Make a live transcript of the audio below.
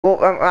Well,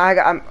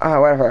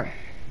 whatever.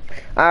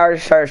 I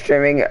already started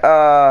streaming.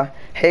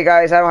 Hey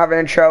guys, I don't have an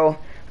intro.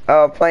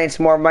 Playing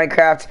some more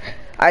Minecraft.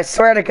 I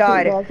swear to Hey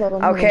God. guys, I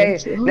don't have an Okay,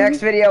 intro. next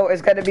video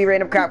is gonna be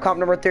Random Crap Comp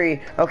number 3.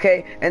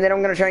 Okay, and then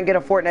I'm gonna try and get a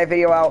Fortnite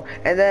video out,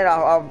 and then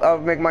I'll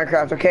make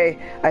Minecraft. Okay,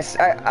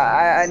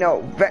 I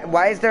know.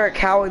 Why is there a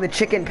cow in the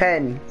chicken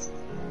pen?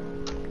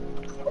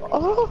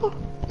 Oh,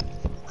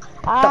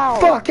 The ow!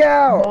 fuck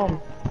out!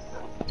 Boom.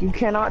 You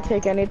cannot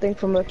take anything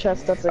from the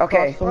chest that's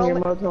Okay. across from your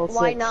Motel 6.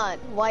 Why not?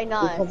 Why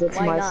not? Because it's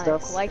Why my not?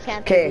 stuff. Why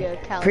can't there be Okay,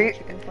 a cow in a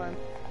chicken farm?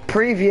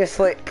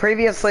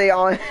 previously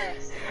on.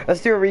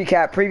 Let's do a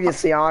recap.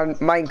 Previously on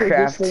Minecraft,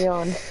 Previously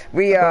on.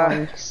 we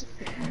I'm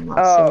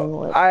not saying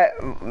what.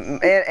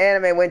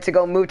 Anime went to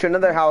go move to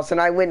another house, and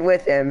I went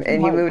with him,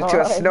 and he My moved to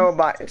a God.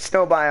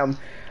 snow biome.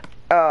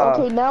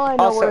 Okay, now I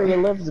know also, where he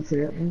lives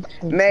apparently.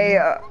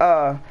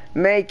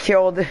 May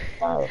killed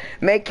Oh.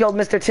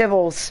 Mr.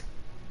 Tibbles.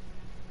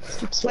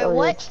 Wait,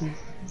 what?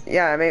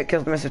 Yeah, May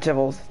killed Mr.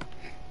 Tibbles.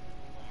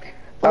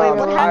 Wait,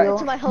 what I- happened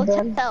to my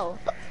hotel?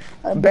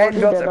 Ben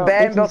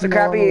built a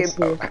crappy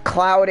Here.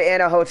 cloud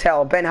and a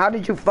hotel. Ben, how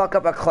did you fuck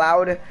up a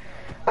cloud?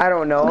 I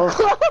don't know.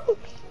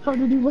 How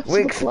did you mess We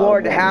the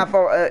explored cloud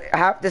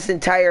half this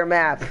entire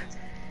map,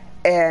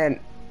 and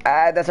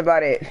that's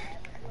about it.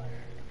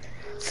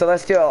 So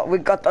let's do it. We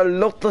got a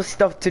lot of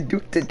stuff to do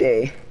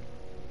today.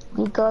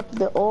 We got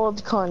the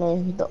old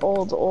Connie, the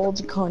old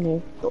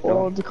Connie, the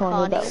old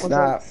Connie that was Stop.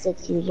 like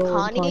 6 years old.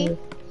 Connie?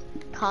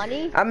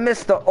 Connie? I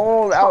miss the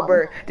old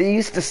Albert. They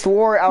used to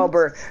swore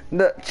Albert.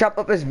 The chop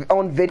up his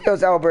own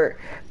videos Albert.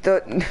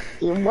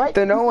 What?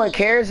 The no one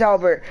cares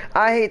Albert.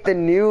 I hate the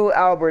new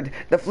Albert.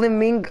 The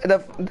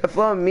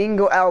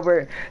flamingo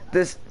Albert.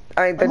 The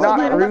not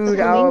About the rude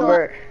flamingo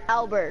Albert.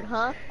 Albert,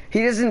 huh?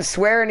 He doesn't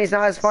swear and he's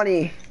not as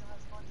funny.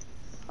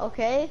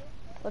 Okay.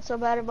 What's so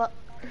bad about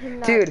him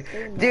not Dude,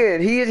 doing that?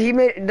 dude, he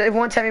made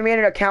one time he made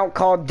an account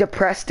called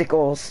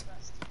Depressticles.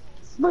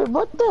 Wait,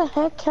 what the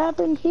heck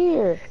happened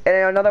here? And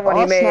then another one Oh,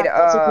 he made snap,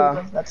 that's a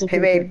creeper, that's a he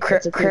made creeper,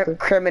 that's a creeper.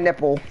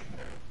 Criminipple.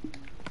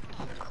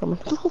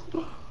 Criminal.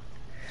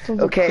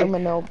 Sounds Okay. like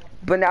criminal.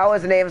 But now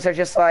his names are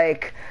just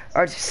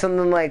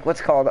something like what's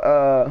it called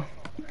I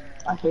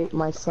hate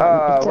my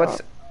son.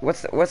 what's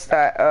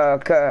that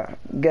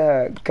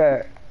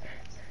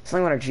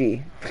something with a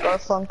G.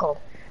 Garfunkel.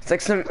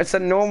 It's a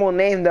normal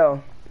name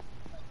though.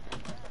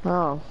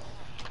 Oh.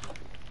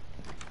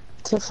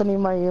 Tiffany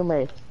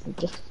Mayume.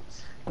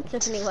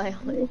 Tiffany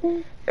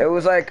Wiley. It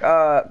was like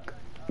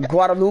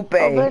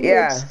Guadalupe, Oh,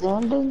 yeah.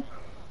 Expanding?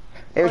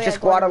 It was Oh, yeah,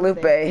 just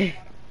Guadalupe. Guadalupe.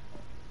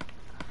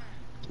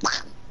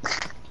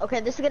 Okay,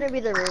 this is gonna be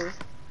the rules.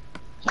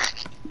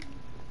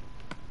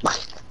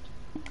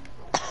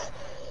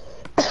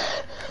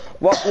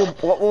 What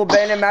will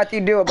Ben and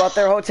Matthew do about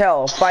their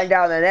hotel? Find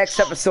out in the next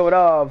episode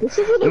of This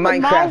isn't even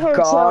Minecraft my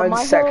Gone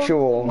hotel.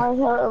 Sexual. My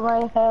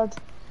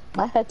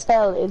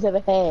hotel is a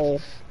hay.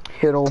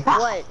 Hiddle.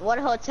 What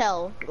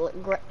hotel?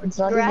 It's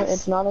not Grass? even.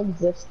 It's not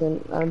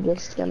existent. I'm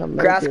just gonna make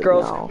Grass it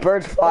grows, now.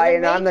 birds fly, Well,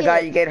 and then I'm the make guy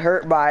it. you get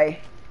hurt by.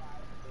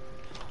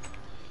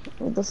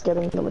 I'm just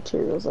getting the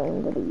materials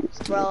I'm gonna use.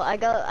 To Bro, I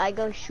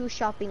go shoe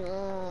shopping.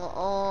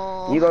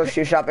 You go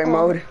shoe shopping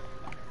mode?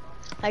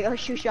 I go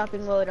shoe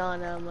shopping mode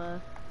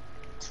on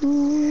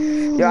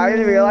Yo, I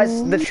didn't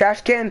realize the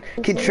trash can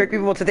trick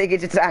people to think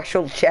it's its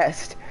actual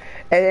chest.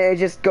 And then it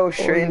just goes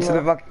straight into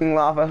the fucking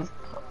lava.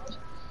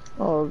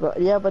 Oh god,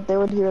 yeah, but they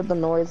would hear the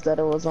noise that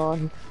it was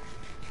on.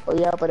 Oh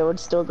yeah, but it would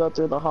still go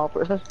through the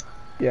hopper.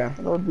 Yeah. It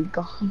would be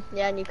gone.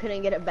 Yeah, and you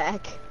couldn't get it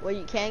back. Well,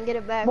 you can get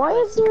it back. Why but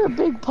is there a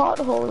big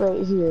pothole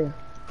right here?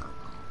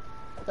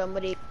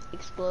 somebody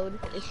explode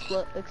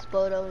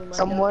over my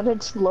Someone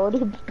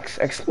exploded.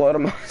 Explode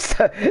them.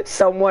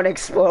 Someone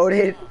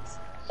exploded.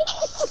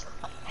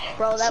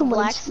 Bro, that Someone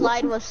black exploded.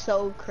 slide was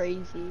so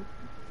crazy.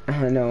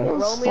 I know. It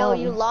was Romeo, fun.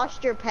 you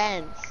lost your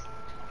pants.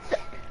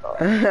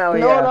 Hell No,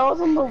 yeah. that was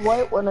in the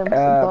white one. I thought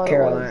it was.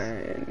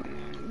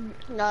 Caroline.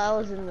 No, that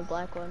was in the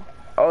black one.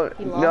 Oh,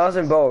 He no, lost. I was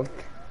in both.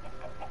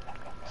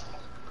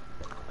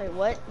 Wait,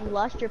 what? You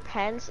lost your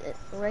pants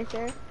right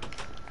there?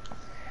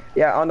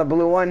 Yeah, on the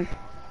blue one.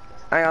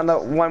 On the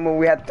one where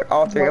we had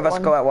all three of What us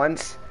one? go at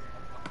once.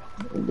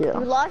 Yeah.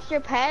 You lost your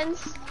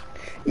pants?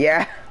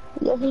 Yeah.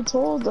 Yeah,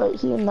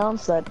 he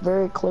announced that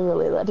very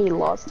clearly that he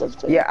lost his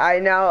pants. Yeah, I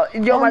know.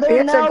 Yo, my And then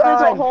pants now are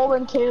there's a gone. hole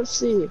in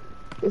KFC.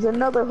 There's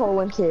another hole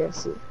in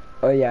KFC.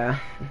 Oh yeah.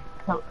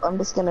 No, I'm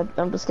just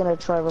gonna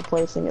try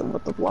replacing it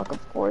with a block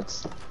of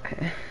quartz.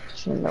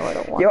 You know I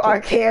don't want Yo, to.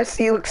 our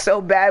KFC looks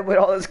so bad with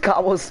all this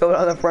cobblestone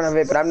on the front of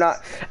it, but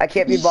I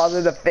can't be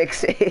bothered to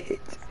fix it.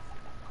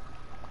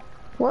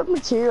 What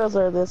materials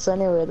are this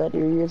anyway that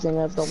you're using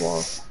as the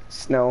wall?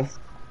 Snow.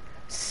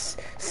 It's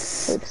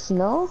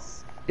snow?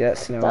 Yeah,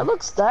 snow. That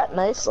looks that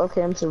nice.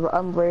 Okay,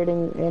 I'm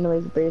raiding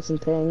Anime's base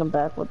and paying him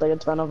back with like a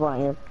ton of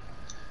iron.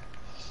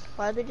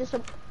 Why are they just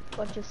a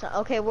bunch of stuff?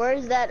 Okay, where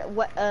is that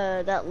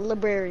that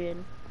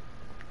librarian?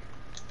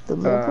 The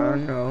library?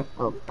 No.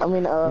 Oh, I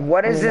mean,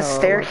 What is this like-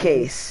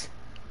 staircase?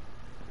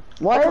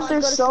 Why Come is on, there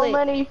go to so sleep.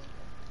 many?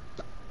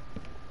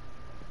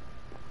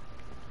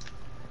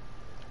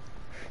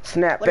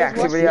 Snap What back is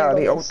to what's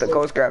reality. the Oh, the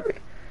ghost grabbed me.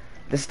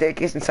 The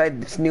steak is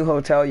inside this new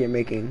hotel you're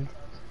making.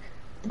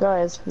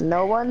 Guys,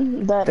 no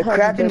one that The has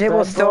crafting their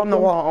table is bed still on the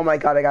broken- wall. Oh my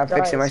god, I gotta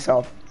fix it Guys.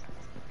 myself.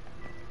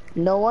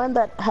 No one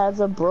that has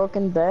a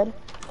broken bed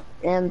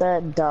and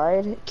that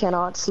died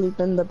cannot sleep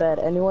in the bed.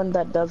 Anyone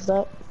that does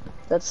that,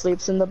 that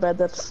sleeps in the bed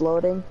that's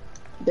floating,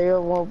 they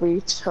will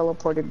be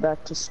teleported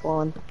back to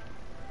spawn.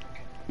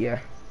 Yeah.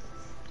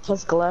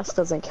 Plus glass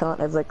doesn't count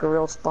as like a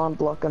real spawn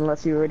block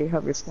unless you already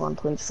have your spawn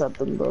point set,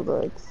 then they're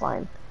like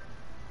fine.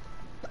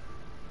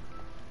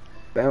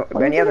 Ben, Are you have the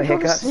gonna go to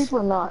hiccups? sleep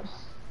or not?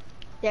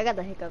 Yeah, I got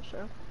the hiccups,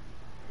 bro.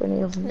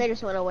 Benny of them. They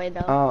just went away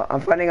though. I'm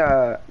finding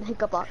a. The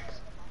hiccup box.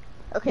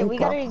 Okay, we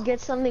gotta get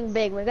something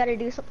big. We gotta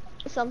do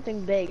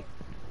something big.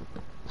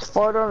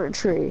 Fart on a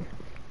tree.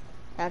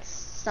 That's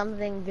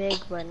something big,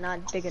 but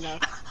not big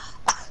enough.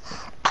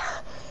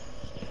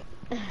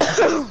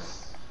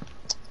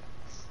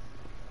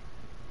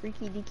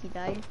 Freaky Deaky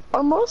died.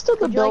 Are most of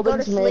the Would you like go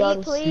buildings to made out sleep,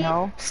 of please?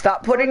 snow?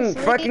 Stop putting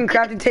sleep. fucking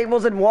crafting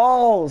tables in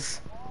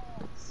walls.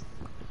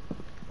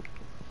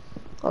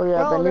 Oh yeah,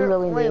 Bro, then you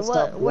really need wait, to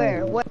stop what? Where?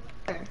 doing Where?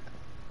 that.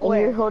 In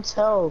your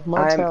hotel,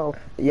 motel.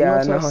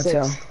 Yeah, no Motel 6.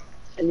 hotel.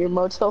 In your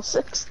Motel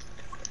 6.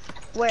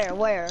 Where? On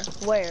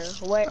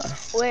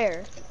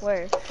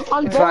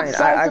Both fine,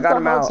 sides I of got the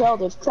 'em out. hotel,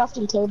 there's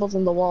crafting tables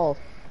in the wall.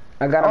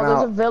 I got him Oh,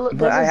 out. there's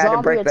but I a had to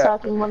zombie break that.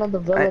 attacking one of the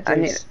villagers. I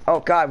need. Oh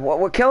god,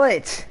 what kill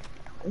it?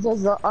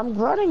 I'm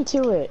running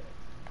to it.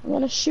 I'm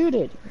gonna shoot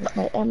it. with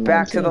my M19.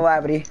 Back to the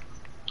lavity.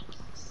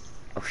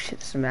 Oh shit,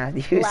 this is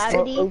Matthews.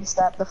 Lavity? Oops,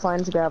 that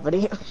defines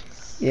gravity.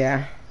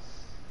 Yeah.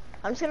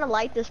 I'm just gonna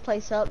light this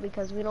place up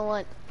because we don't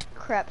want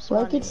crap Like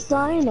spawning. it's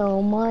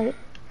dynamite.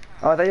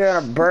 Oh, I thought you were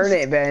gonna burn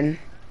it, Ben.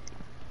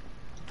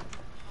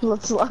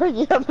 Looks like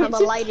yeah, I'ma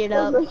light it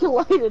up.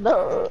 Light it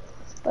up.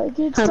 Like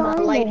it's I'm dynamite.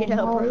 gonna light it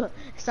up, bro.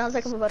 Sounds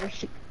like I'm about to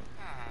shoot.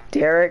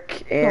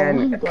 Derek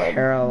and my God.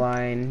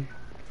 Caroline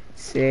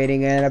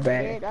sitting in a it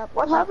bed. up.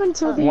 What happened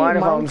to the One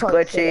of them's minecart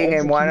glitching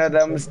and one of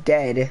them's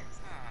dead.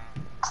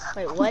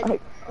 Wait, what?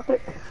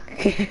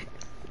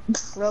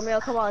 Romeo,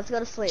 come on, let's go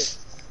to sleep.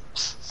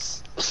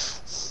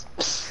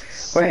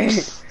 Wait.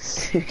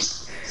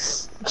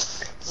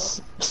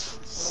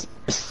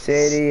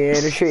 Sitting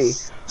in a tree.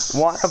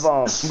 One of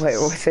them, wait,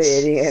 we're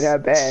sitting in a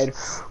bed.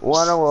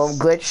 One of them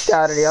glitched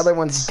out and the other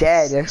one's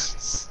dead.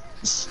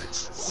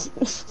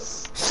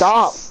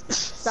 Stop.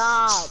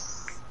 Stop.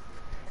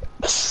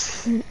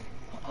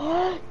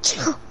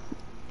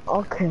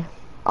 Okay.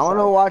 I want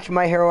to watch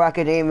My Hero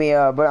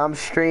Academia, but I'm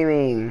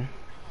streaming.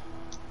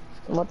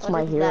 What's What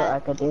My is Hero that?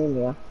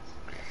 Academia?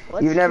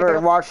 What's You've never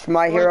watched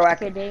My Hero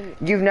Academia?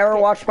 You've never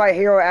watched My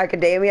Hero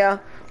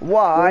Academia?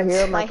 What? Your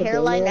Hero My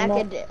hairline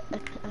Academia?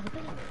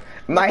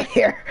 My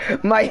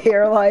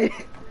hairline.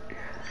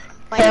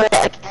 My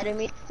hairline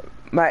academy.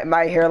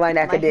 My hairline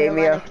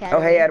Academia. Hairline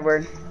Oh hey Academy.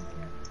 Edward.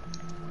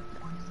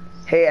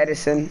 Hey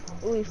Edison.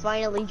 Ooh, we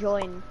finally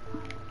joined.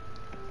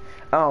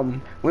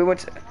 We went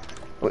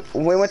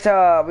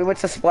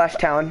to Splash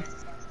Town,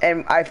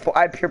 and I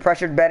peer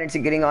pressured Ben into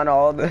getting on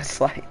all the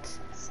slides.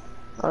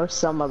 Or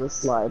some of the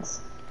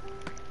slides.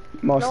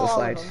 Most No, of the all of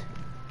slides. them.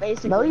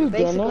 Basically, No, you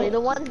basically, didn't. the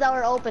ones that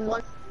were open,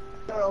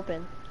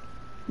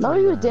 No,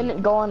 you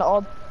didn't go on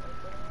all.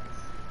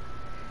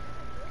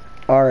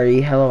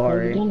 Ari, hello No, you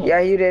Ari. didn't. Yeah,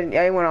 you did.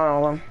 Yeah, you went on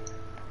all of them.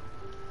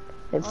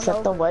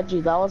 Except the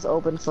wedgie, that was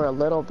open for a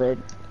little bit.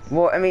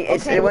 Well, I mean,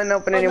 it wasn't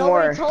open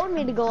anymore. Nobody told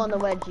me to go on the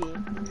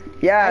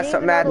wedgie. Yeah, I didn't so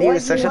even know the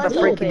Matthews, so wedgie shut the was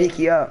freaky open.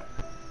 deaky up.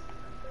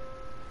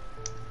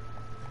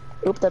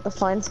 Oop, that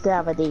defines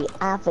gravity.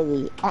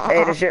 Affity.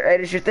 Hey,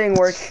 does your thing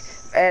work?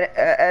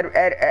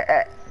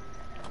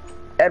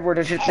 Edward,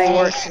 does your thing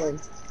work?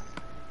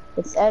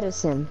 It's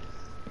Edison.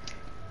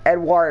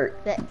 Edward,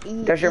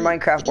 does your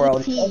Minecraft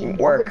world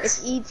work?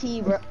 It's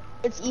ET, bro.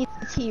 It's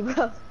ET,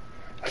 bro.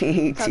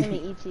 Talking to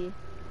me, ET.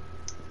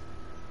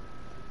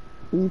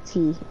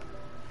 E.T.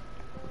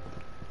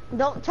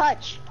 Don't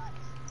touch.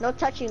 No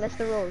touching. That's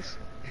the rules.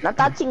 Not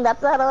touching,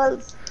 that's not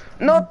us.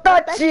 No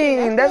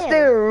touching! That's him.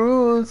 the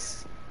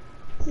rules.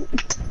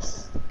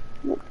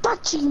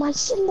 Touching my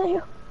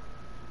cinder.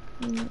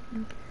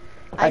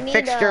 I need,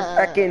 fixed your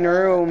fucking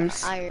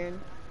rooms. Iron.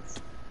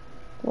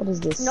 What is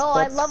this? No,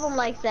 I That's love them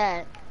like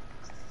that.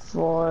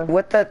 for.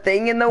 With the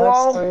thing in the That's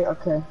wall? three,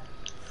 okay.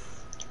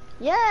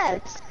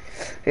 Yes.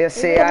 Yeah,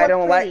 see, look I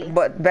don't pretty. like,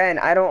 but Ben,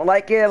 I don't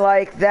like it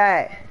like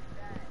that.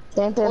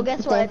 Well,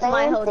 guess what? It's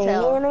my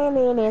hotel.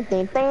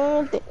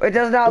 It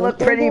does not look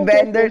pretty,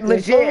 Ben. They're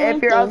legit.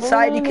 If you're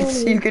outside,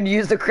 you can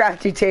use the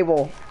crafting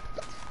table.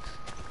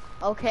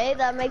 Okay,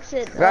 that makes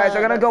it. Guys,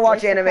 we're gonna go watch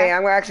makes the anime.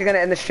 I'm actually gonna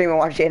end the stream and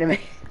watch anime.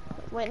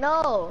 Wait,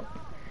 no.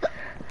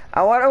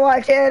 I wanna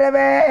watch anime.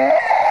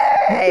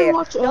 Hey,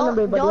 Watch anime,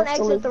 but you Don't have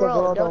to exit leave the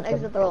road. Don't open.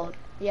 exit the road.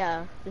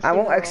 Yeah. just I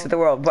leave won't exit the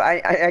world, but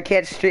I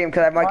can't stream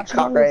because I might Watch get it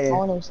on your copyrighted.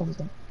 phone or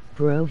something.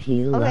 Bro,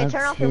 he loves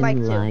turn off your mic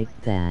him too.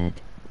 like that.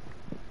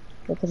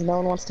 Because no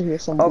one wants to hear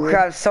some Oh weird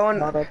crap! Someone,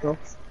 nautical.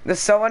 there's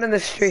someone in the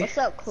street. What's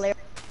up, Claire?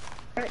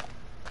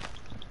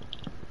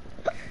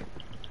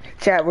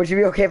 Chat, would you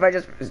be okay if I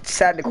just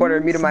sat in the corner,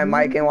 muted my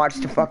mic, and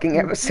watched a fucking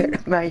episode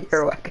of My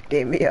Hero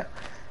Academia?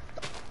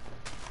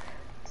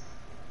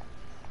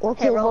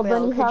 Okay, Hey, well Romeo,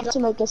 then you could have you, to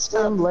make a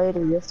stream later.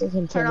 You have to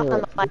turn continue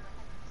off it. the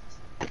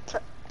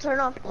mic. Turn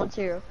off once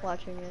you're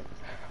watching it.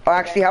 Oh,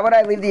 actually, how about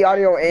I leave the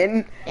audio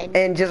in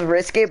and just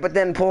risk it, but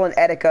then pull an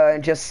Etika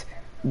and just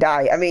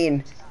die? I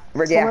mean,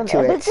 react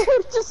to it.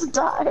 Just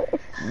die.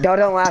 No,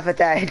 don't laugh at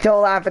that.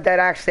 Don't laugh at that.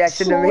 Actually, I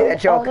shouldn't have made that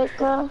joke.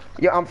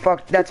 Yo, I'm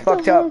fucked. That's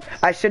fucked up.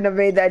 I shouldn't have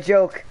made that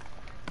joke.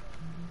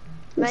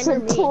 Man, you're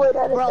mean.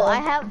 Bro,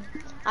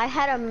 I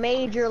had a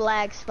major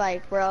lag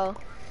spike, bro.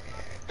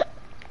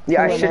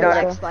 Yeah, I Major should not.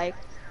 lag spike.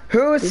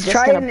 Whose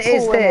Trident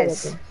is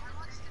this?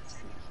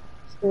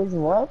 Is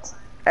what?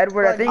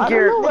 Edward, I think I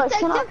you're. don't know, I Detective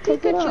cannot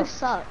pick it Pikachu up.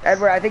 sucks.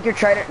 Edward, I think you're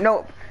Trident.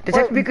 No,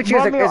 Detective Wait,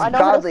 Pikachu Romeo, is I know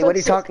how to godly. What are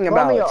you fix it. talking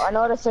about? Romeo, I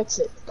know how to fix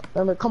it.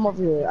 Romeo, come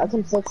over here. I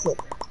can fix it.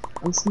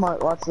 I'm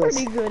smart. Watch this.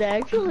 Pretty good,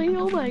 actually.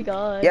 Oh my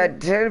god. Yeah,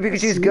 Detective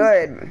Pikachu's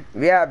good.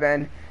 Yeah,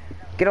 Ben.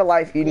 Get a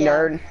life, you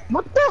nerd.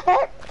 What the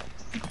heck?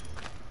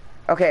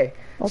 Okay.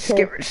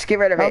 Okay. Just get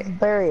rid of No, it. let's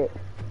bury it.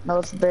 No,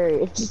 let's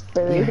bury it. Just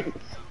bury it.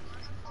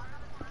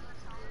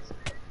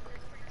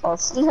 Oh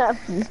snap!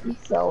 You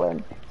fell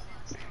in.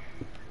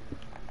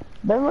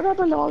 Ben, what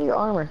happened to all your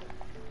armor?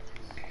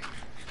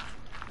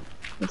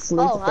 It's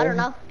Oh, I don't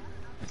know.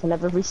 Can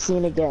never be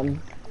seen again.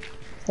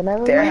 Can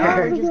never There. be My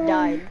armor seen just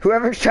died.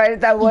 Whoever's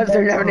Trident that was,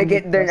 they're never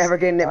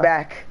getting it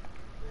back.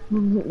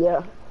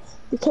 Yeah,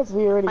 because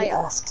we already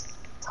I- asked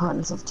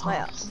tons of My,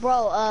 times.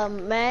 bro,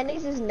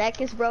 Mayonnaise's neck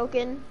is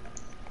broken.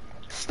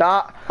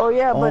 Stop. Oh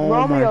yeah, but Oh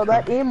my Romeo, God.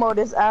 that emote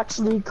is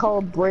actually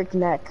called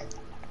Breakneck.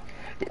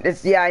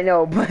 It's, yeah, I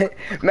know, but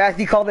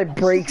Matthew called it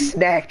break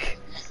snack.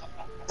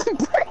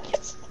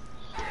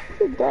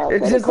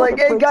 It's just like,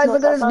 hey guys,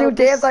 look at this new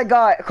dance I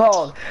got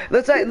called.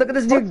 Look at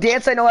this new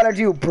dance I know how to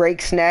do.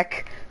 Break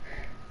snack.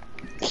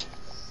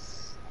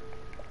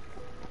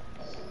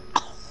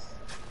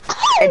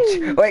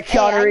 And, wait,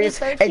 Keanu I need Reeves,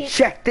 13 and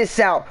check this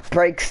out.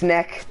 Break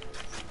snack.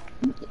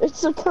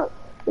 It's a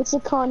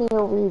Kanye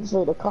Reeves.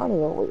 Wait, a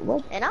Kanye. Wait,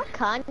 what? And I'm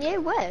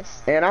Kanye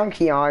West. And I'm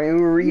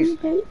Keanu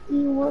Reeves. Hate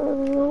you,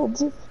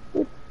 world.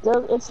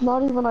 It's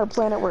not even our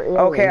planet. We're aliens.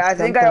 Okay, I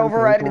think I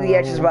overridden the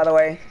edges, by the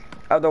way,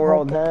 of the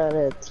world.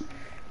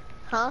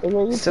 Huh?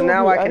 Yeah, So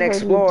now I can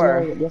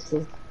explore.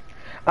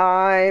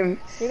 I'm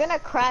You're gonna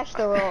crash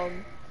the world.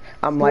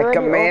 like a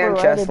already man,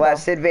 just overrided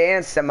less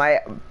advanced, and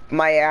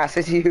my ass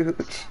is huge.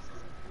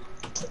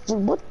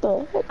 What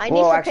the heck? I need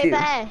Well, some actually-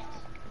 paper.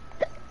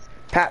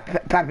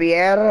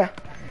 Papier.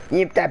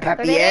 Yep, that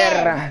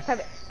papier.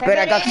 But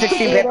I got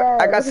 16 paper.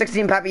 I got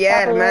 16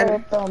 papier,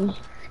 man.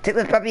 Take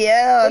this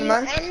papier,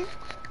 man.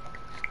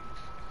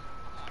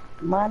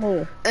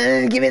 Money.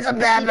 Give me some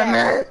paper,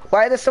 man.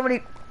 Why are there so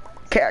many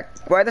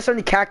cactus?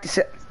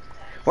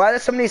 Why are there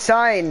so many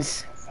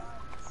signs?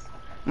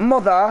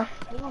 Mother. I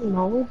don't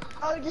know.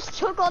 Oh, you just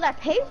took all that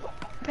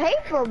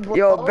paper, bro.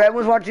 Yo, Ben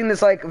was watching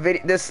this like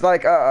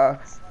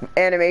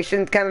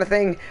animation kind of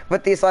thing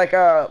with these like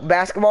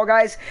basketball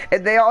guys,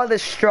 and they all have the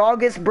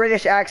strongest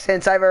British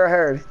accents I've ever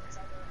heard.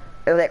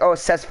 They're like, oh, it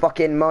says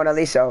fucking Mona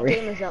Lisa over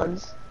Game here. of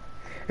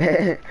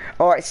Zones.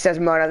 Oh, it says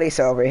Mona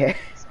Lisa over here.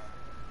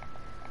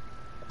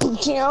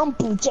 Fucking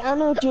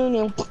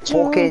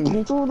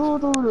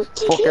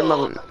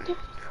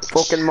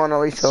Mona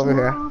Lisa over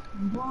here.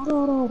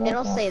 They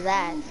don't say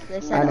that. They I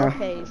said, know.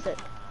 okay, it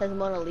says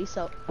Mona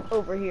Lisa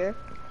over here.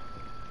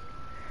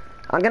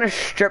 I'm gonna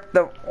strip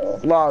the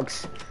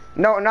logs.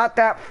 No, not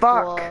that.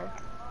 Fuck. Whoa.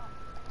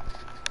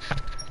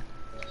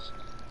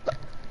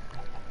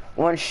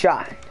 One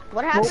shot.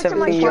 What happened to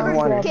my 17 sugar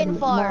one. cane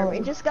farm?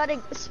 It just got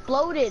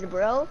exploded,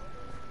 bro.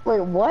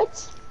 Wait,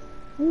 what?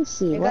 Let me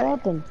see. You What got-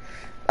 happened?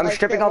 I'm Like,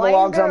 stripping why all the isn't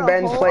logs there on a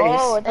Ben's hole? place.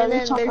 Oh, And then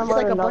there's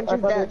like a bunch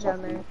of dead that.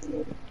 down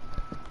there.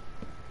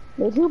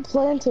 Wait, who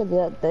planted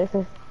that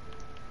there?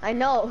 I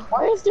know.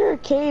 Why is there a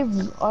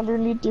cave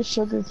underneath your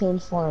sugarcane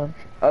farm?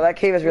 Oh, that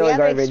cave is We really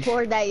haven't garbage.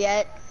 explored that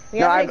yet.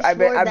 No, I've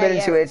been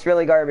into it. It's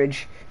really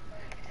garbage.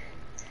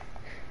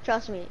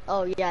 Trust me.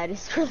 Oh yeah, it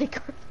is really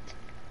garbage.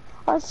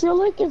 I feel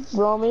like if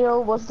Romeo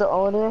was the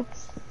owner,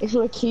 if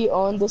like he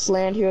owned this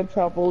land, he would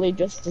probably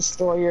just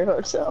destroy your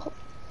hotel.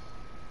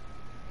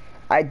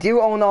 I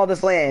do own all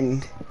this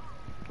land.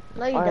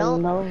 No, you I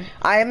don't. know.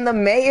 I am the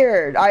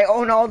mayor. I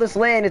own all this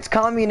land. It's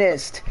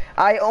communist.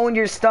 I own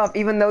your stuff,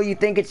 even though you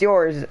think it's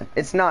yours.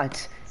 It's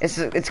not.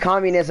 It's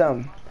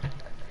communism.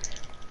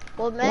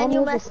 Well, man,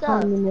 you messed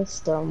up.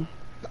 Communist,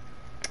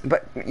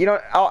 But you know,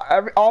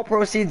 all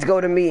proceeds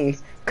go to me,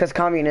 cause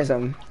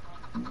communism.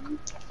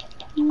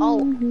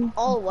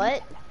 All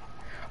what?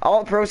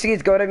 All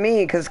proceeds go to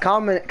me, cause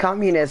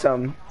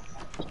communism.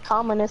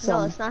 Communism.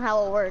 No, it's not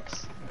how it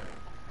works.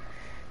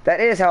 That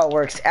is how it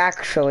works,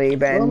 actually,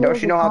 Ben. Well,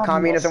 Don't you know how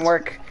communist.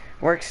 communism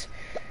works?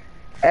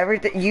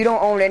 Everything. You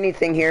don't own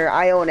anything here.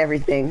 I own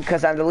everything,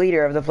 cause I'm the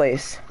leader of the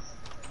place.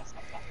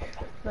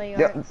 No, you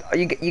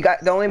aren't. You got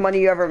the only money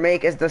you ever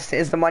make is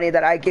the money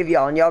that I give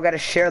y'all, and y'all gotta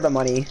share the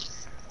money.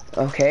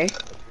 Okay.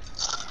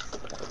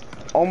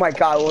 Oh my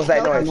God, what was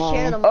that Don't noise?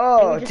 share them.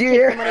 Oh, we just do you take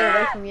hear? the money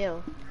away from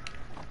you.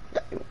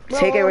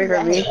 Take it away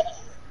from me.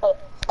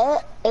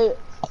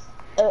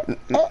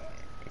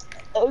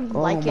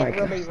 Like my it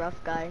really God.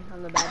 rough guy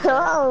on the bad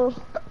guy.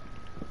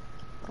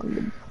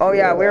 Oh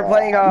yeah, we were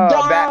playing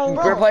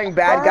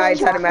bad guy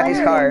inside of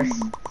Matthew's car.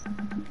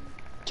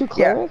 Two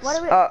Yeah. clerics?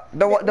 What are we?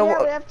 The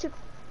we have to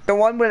the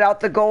one without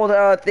the gold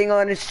thing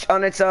on its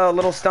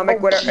little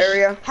stomach whatever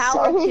area. power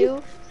Sorry.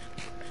 2.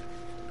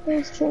 I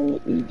was trying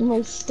to eat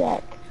my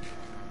stack.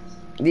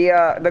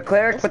 The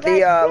cleric This with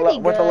guy's pretty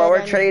with the good. lower I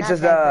mean, trades not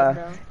is that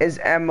good, is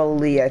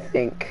Emily, I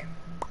think.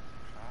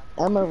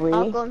 Emery.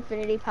 I'll go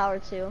infinity power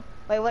 2.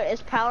 Wait, what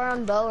is power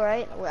on bow,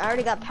 right? I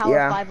already got power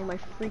Yeah. 5 on my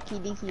freaky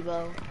deaky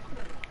bow.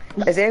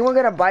 Is anyone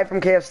gonna buy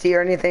from KFC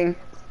or anything?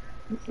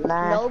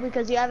 Nah. No,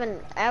 because you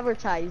haven't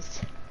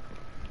advertised.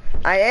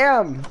 I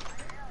am.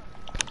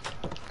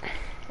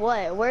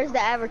 What? Where's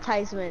the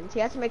advertisement?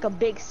 You have to make a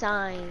big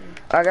sign.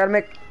 I gotta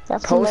make You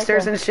have to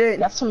posters make and shit.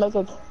 You have to make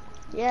a.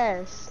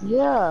 Yes.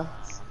 Yeah.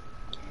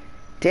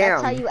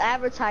 That's how Damn. you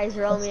advertise,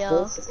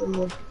 Romeo. That's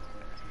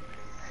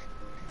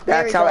There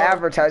how we go.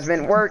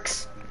 advertisement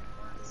works.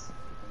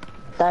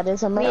 That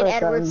is Me American.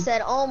 and Edward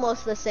said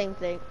almost the same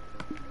thing.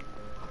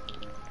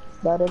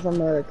 That is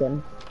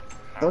American.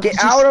 Don't Get you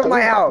out of my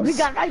stay- house. We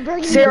got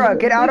vibrating. Sarah,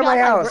 get out We of my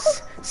got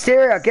house.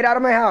 Sarah, get out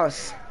of my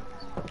house.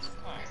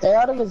 Stay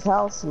out of his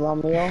house,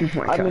 Romeo. Oh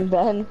my I God. mean,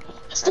 Ben.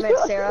 I meant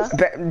Sarah.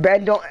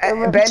 Ben,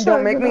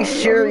 don't make me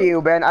shear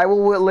you, Ben. I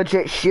will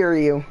legit shear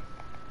you.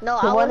 No,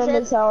 He I went in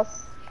wasn't. his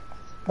house.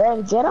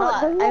 Ben, get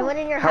out. No, hurry I up. went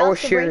in your How will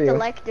house to shear break the you?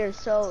 lectors,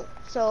 so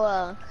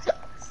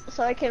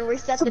I can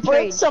reset To the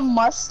break trade. some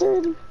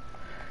mustard?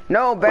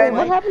 No, Ben.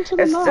 what happened to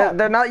the map?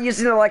 They're not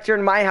using the lecture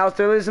in my house.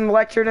 They're using the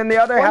lecture in the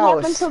other What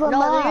house. happened to the No,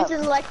 they're map?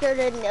 using the lectern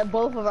in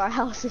both of our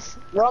houses.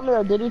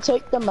 Romeo, did you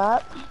take the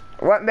map?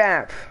 What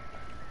map?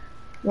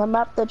 The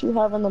map that you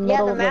have in the Yeah,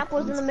 middle. the of map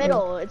was in the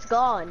middle. It's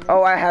gone.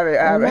 Oh, I have it.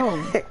 I have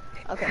know. it.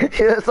 Okay.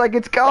 It's like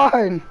it's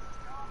gone.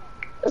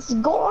 It's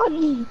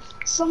gone.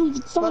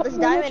 Some. Well, this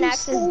diamond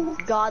axe is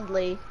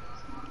godly.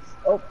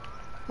 Oh.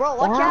 Bro,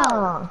 watch out.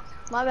 Wow.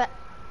 My bad.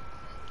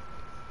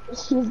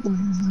 He's the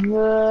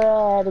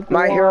red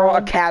My Hero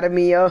one.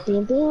 Academia.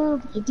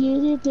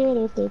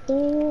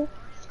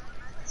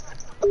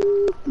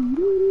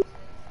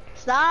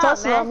 Stop,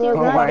 Plus, Matthew.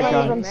 Romeo, Oh my God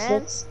God. dang,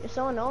 man. Six You're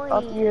so annoying.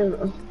 up here.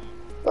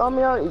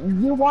 Romeo,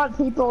 you want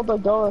people to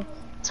go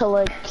to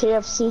like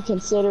KFC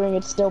considering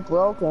it's still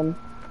broken.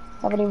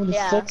 Haven't even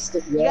Yeah. fixed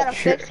it You yet. gotta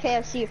fix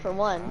KFC for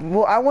one.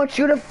 Well, I want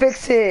you to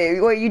fix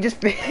it. Wait, you just.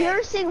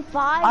 Piercing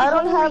 5? I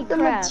don't Holy have the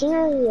crap.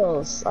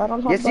 materials. I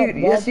don't have Yes, that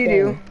yes, you red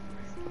do. thing.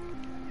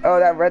 Oh,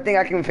 that red thing,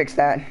 I can fix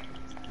that.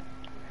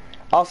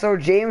 Also,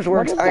 James What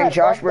works. is I mean, that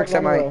Josh red works thing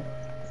at my. anyway?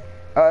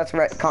 Oh, that's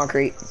red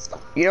concrete.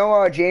 You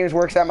know, James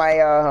works at my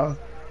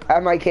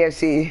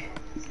KFC.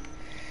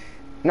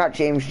 Not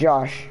James,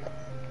 Josh.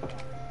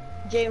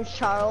 James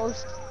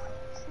Charles.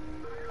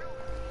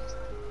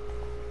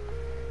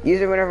 Use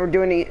it whenever we're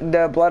doing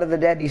the Blood of the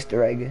Dead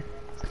Easter egg.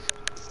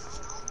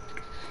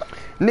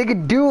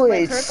 Nigga, do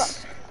Wait, it. Kirk-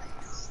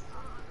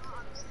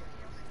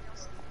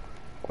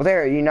 Well,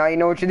 there. You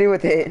know what to do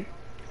with it.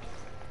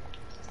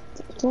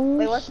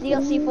 Wait, what's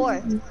DLC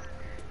for?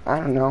 I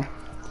don't know.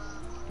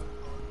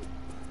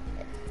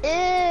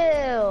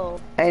 Ew.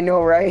 I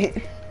know, right?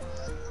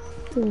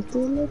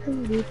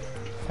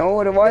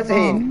 No, it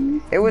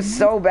wasn't. It was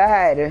so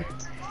bad.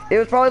 It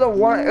was probably the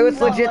worst. It was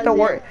No, legit it the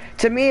wasn't. worst.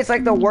 To me, it's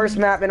like the worst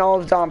map in all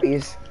of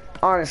Zombies.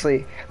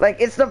 Honestly, like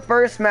it's the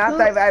first map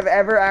that I've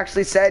ever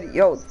actually said,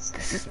 "Yo,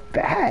 this is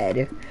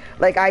bad."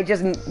 Like I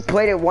just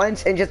played it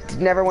once and just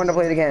never wanted to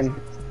play it again.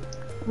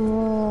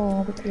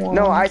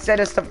 No, I said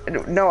it's the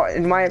no.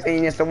 In my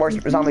opinion, it's the worst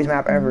Zombies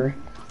map ever.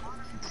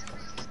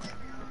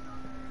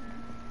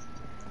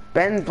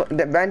 Ben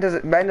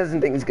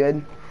doesn't think it's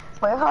good.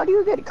 Wait, how do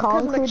you get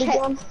concrete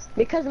again?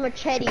 Because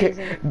machete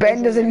isn't.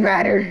 Ben doesn't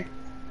matter.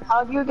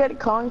 How do you get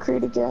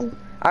concrete again?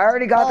 I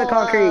already got the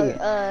concrete.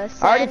 I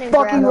already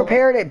fucking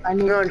repaired it. I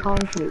need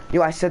concrete.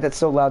 Yo, I said that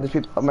so loud. There's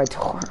people at my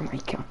door. Oh my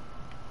god.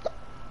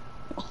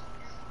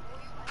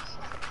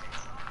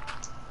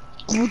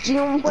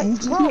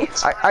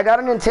 I got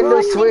a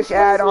Nintendo Switch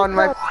ad on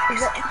my.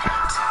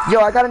 Yo,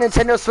 I got a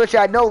Nintendo Switch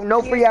ad.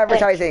 No free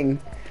advertising.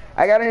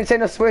 I got a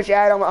Nintendo Switch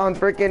ad on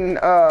freaking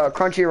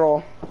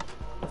Crunchyroll.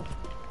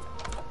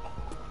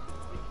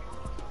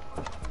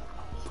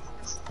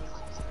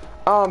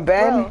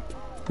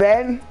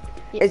 Ben,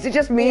 is it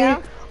just me,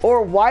 Yeah?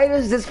 or why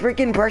does this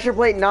freaking pressure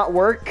plate not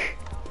work?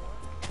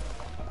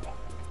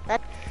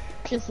 That's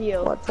just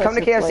you. Come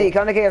to KFC.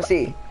 Come to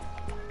KFC.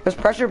 This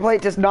pressure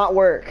plate does not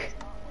work,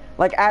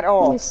 like at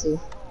all. Let me see.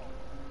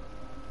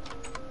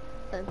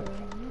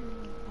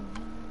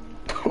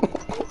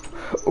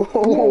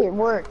 Yeah, it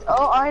worked.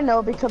 Oh, I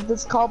know, because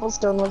this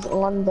cobblestone was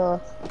on the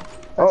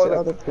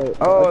other plate.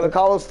 Oh, the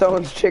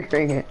cobblestone's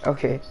triggering it.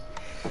 Okay.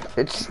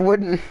 It just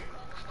wouldn't.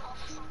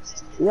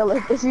 Yeah,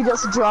 like if you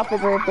just drop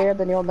it right there,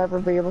 then you'll never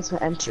be able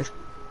to enter.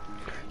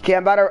 Okay,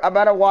 I'm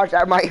about to watch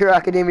My Hero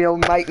Academia.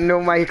 Mic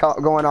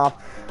going off.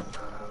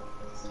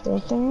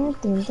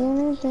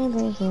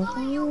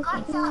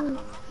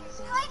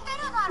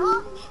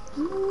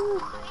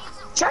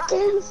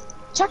 Check-ins!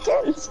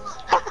 Check-ins!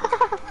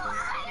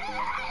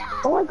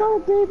 Oh, I got a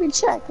baby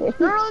check-in.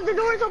 No, the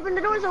door's open,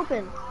 the door's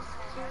open.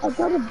 I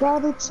got a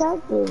baby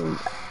check-in.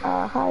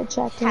 Hi,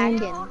 check-in.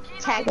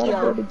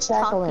 Takio.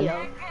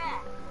 Takio.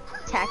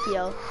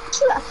 Takio.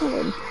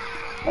 Tackling.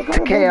 I got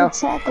Takeo. a baby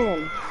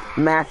tackling.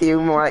 Matthew,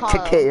 more like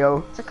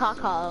Takeo. It's a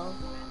kakao.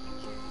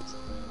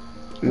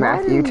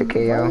 Matthew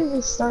Takeo.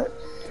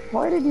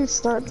 Why did you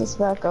start this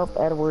back up,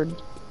 Edward?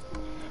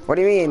 What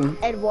do you mean?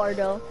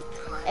 Eduardo.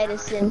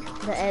 Edison,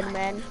 the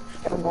Edman.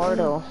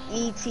 Eduardo.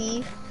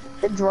 E.T.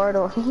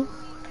 Eduardo.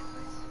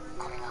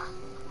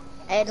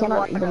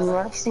 Cannot the Eduardo.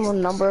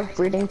 maximum number of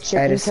breeding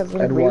chickens have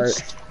been Edward.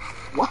 reached.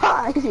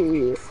 Why?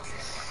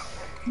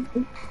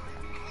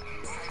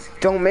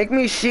 Don't make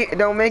me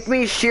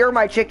shear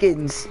my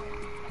chickens.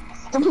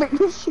 Don't make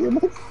me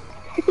shoot.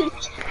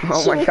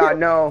 Oh my god,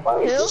 no.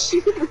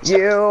 Who?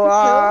 You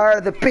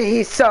are the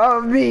piece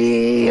of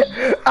me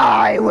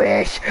I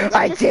wish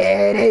I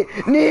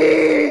didn't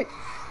need.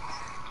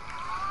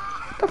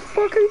 What the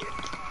fuck are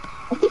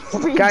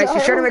you? Guys,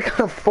 you're trying to make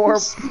a four.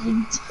 I'm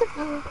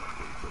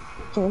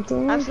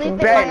sleeping in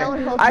my Ben, own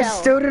hotel. I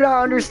still do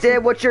not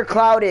understand what your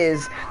cloud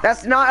is.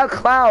 That's not a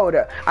cloud.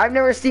 I've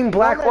never seen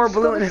black Well, or then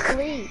blue go in to a.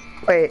 sleep.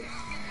 Wait,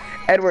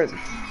 Edward.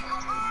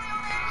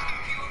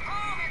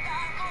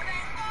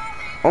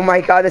 Oh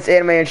my god, this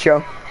anime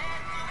show.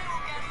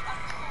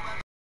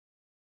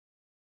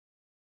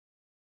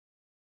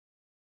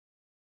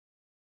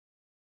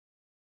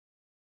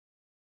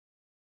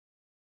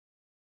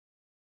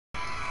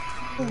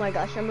 Oh my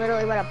gosh, I'm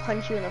literally about to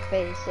punch you in the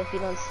face if you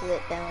don't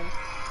sit down.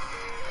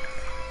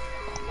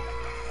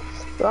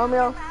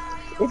 Romeo,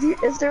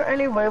 is there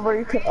any way where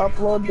you could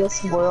upload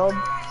this world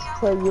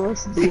to a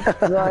USB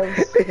drive?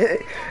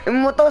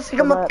 Motos ka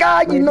so that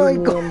magkain maybe na me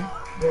ikaw.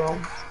 and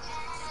Rome-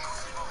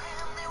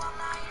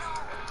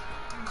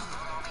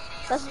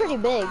 That's pretty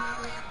big.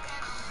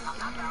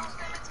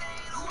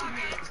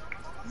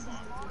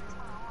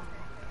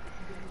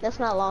 That's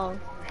not long.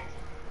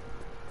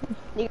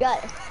 You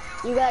got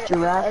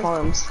Giraffe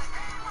arms.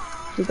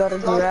 You got a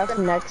giraffe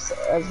next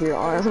as your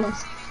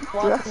arms.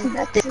 Giraffe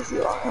next as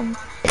your arms.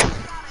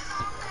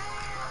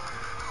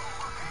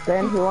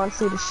 Ben, who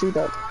wants you to shoot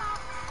up?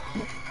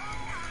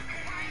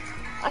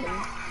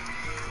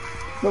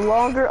 The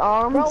longer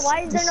arms, Bro,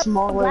 why is the there no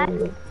smaller.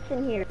 black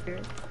in here?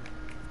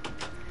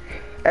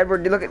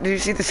 Edward, did you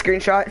see the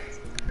screenshot?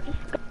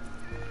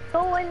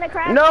 Go in the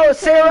craft. No,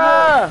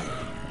 Sarah!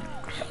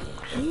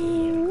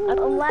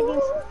 I'm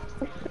lagging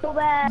so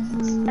bad.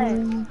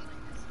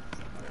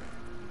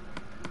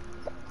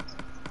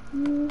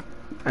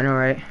 I know,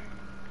 right?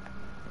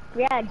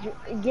 Yeah,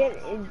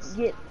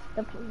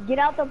 get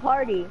out the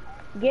party.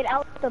 Get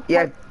out the party.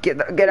 Yeah,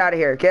 get out of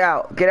here. Get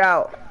out. Get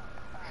out.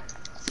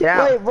 Get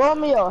out. Wait,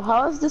 Romeo,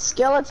 how is the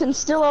skeleton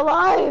still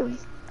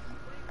alive?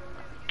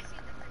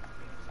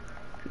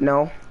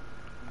 No.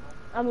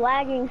 I'm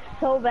lagging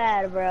so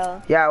bad,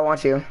 bro. Yeah, I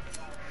want you.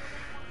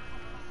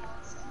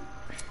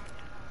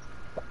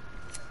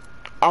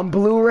 On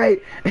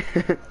Blu-ray.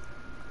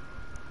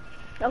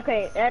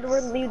 Okay,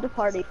 Edward, leave the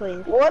party,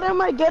 please. What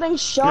am I getting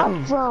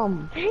shot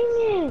from? Dang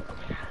it!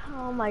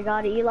 Oh my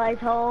god, Eli's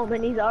home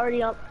and he's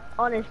already up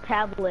on his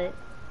tablet.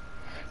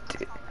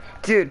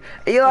 Dude,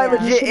 Eli Yeah.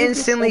 legit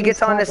instantly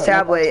gets on his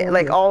tablet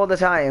like all the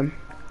time.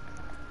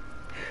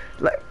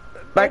 Like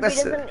He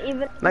this, doesn't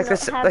even like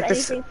this, have like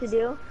this, anything to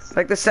do.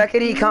 like the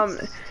second he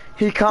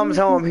comes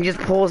home, he just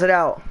pulls it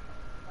out.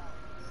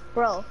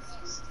 Bro,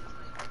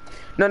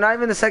 No, not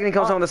even the second he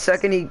comes home. The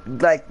second he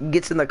like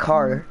gets in the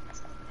car.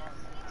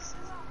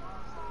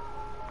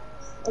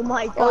 oh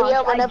my god. Oh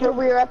yeah, whenever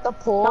we were at the How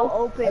pool,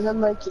 open. and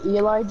then like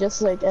Eli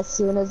just like as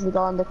soon as we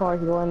got in the car,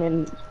 he went in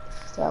and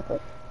stop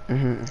it.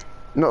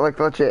 No, like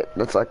legit,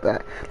 that's like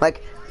that.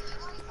 Like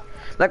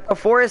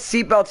before his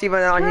seatbelt's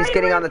even on, he's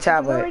getting on the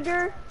tablet.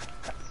 Villager?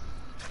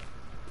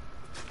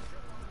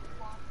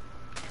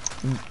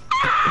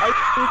 Are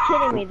you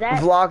kidding me?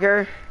 That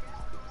Vlogger.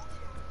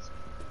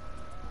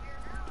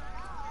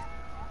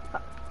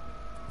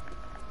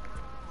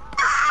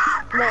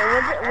 no,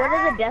 what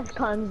do the death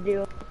cons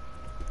do?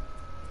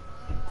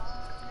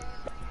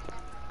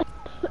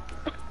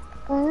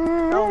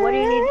 Oh, what do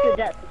you need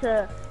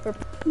for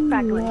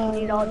crackling?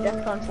 You need all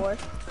death con for?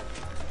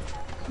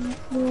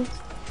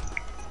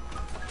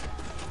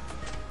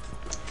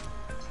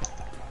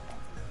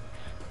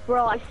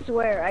 Bro, I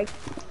swear,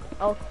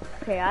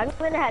 okay, I'm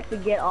gonna have to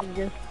get off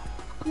just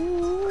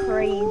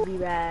crazy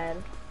bad.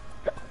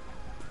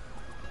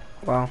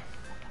 Wow.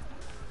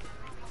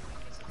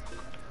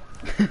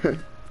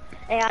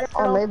 Hey, I don't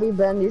Or know. maybe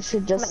Ben, you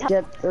should just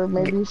get, or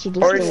maybe you should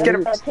just Or just get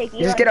a- Take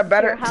just get a Eli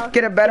better- to your house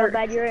get a and better- see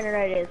how bad your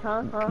internet is,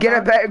 huh?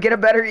 Get a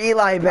better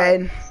Eli,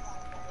 man.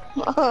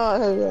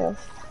 Oh yeah.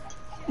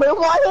 But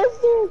why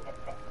is there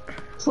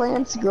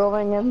plants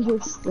growing in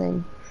this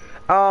thing?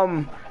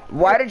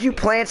 Why did you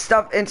plant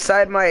stuff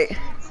inside my?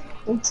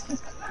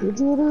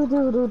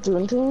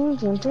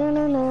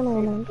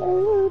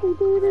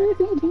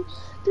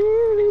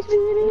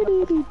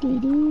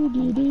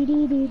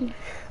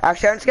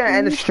 Actually, I'm just gonna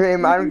end the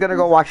stream. I'm gonna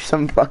go watch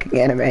some fucking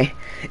anime.